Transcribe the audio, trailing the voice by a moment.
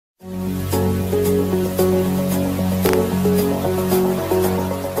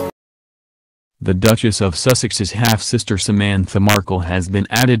The Duchess of Sussex's half-sister Samantha Markle has been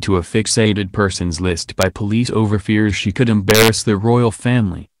added to a fixated persons list by police over fears she could embarrass the royal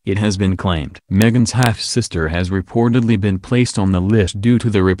family, it has been claimed. Meghan's half-sister has reportedly been placed on the list due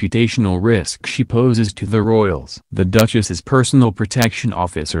to the reputational risk she poses to the royals. The Duchess's personal protection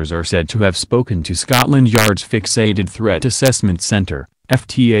officers are said to have spoken to Scotland Yard's Fixated Threat Assessment Centre,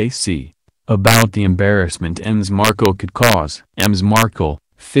 FTAC, about the embarrassment Ms Markle could cause. Ms Markle,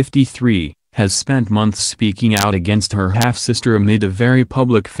 53, has spent months speaking out against her half-sister amid a very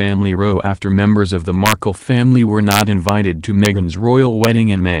public family row after members of the Markle family were not invited to Meghan's royal wedding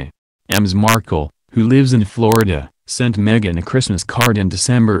in May. Ms Markle, who lives in Florida, sent Meghan a Christmas card in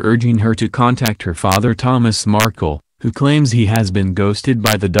December urging her to contact her father Thomas Markle, who claims he has been ghosted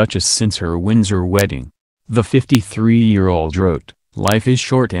by the Duchess since her Windsor wedding. The 53-year-old wrote, "Life is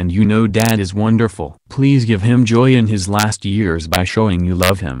short and you know Dad is wonderful. Please give him joy in his last years by showing you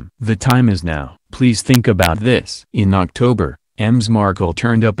love him. The time is now. Please think about this." In October, Ms Markle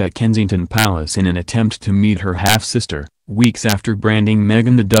turned up at Kensington Palace in an attempt to meet her half-sister, weeks after branding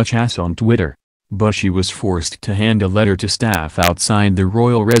Meghan the Duchess on Twitter. But she was forced to hand a letter to staff outside the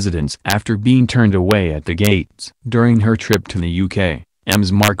royal residence after being turned away at the gates. During her trip to the UK,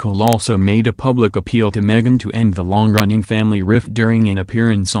 Ms Markle also made a public appeal to Meghan to end the long-running family rift during an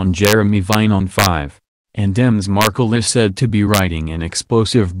appearance on Jeremy Vine on 5. And Ms Markle is said to be writing an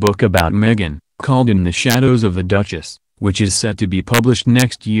explosive book about Meghan, called In the Shadows of the Duchess, which is set to be published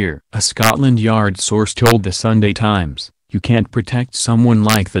next year. A Scotland Yard source told the Sunday Times, "You can't protect someone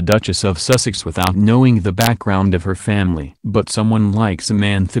like the Duchess of Sussex without knowing the background of her family. But someone like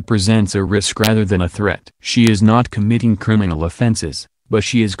Samantha presents a risk rather than a threat. She is not committing criminal offences, but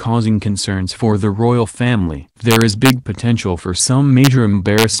she is causing concerns for the royal family. There is big potential for some major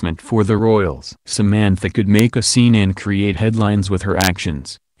embarrassment for the royals. Samantha could make a scene and create headlines with her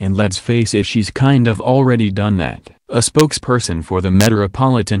actions, and let's face it, she's kind of already done that." A spokesperson for the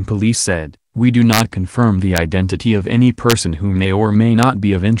Metropolitan Police said, "We do not confirm the identity of any person who may or may not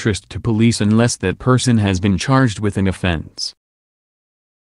be of interest to police unless that person has been charged with an offense."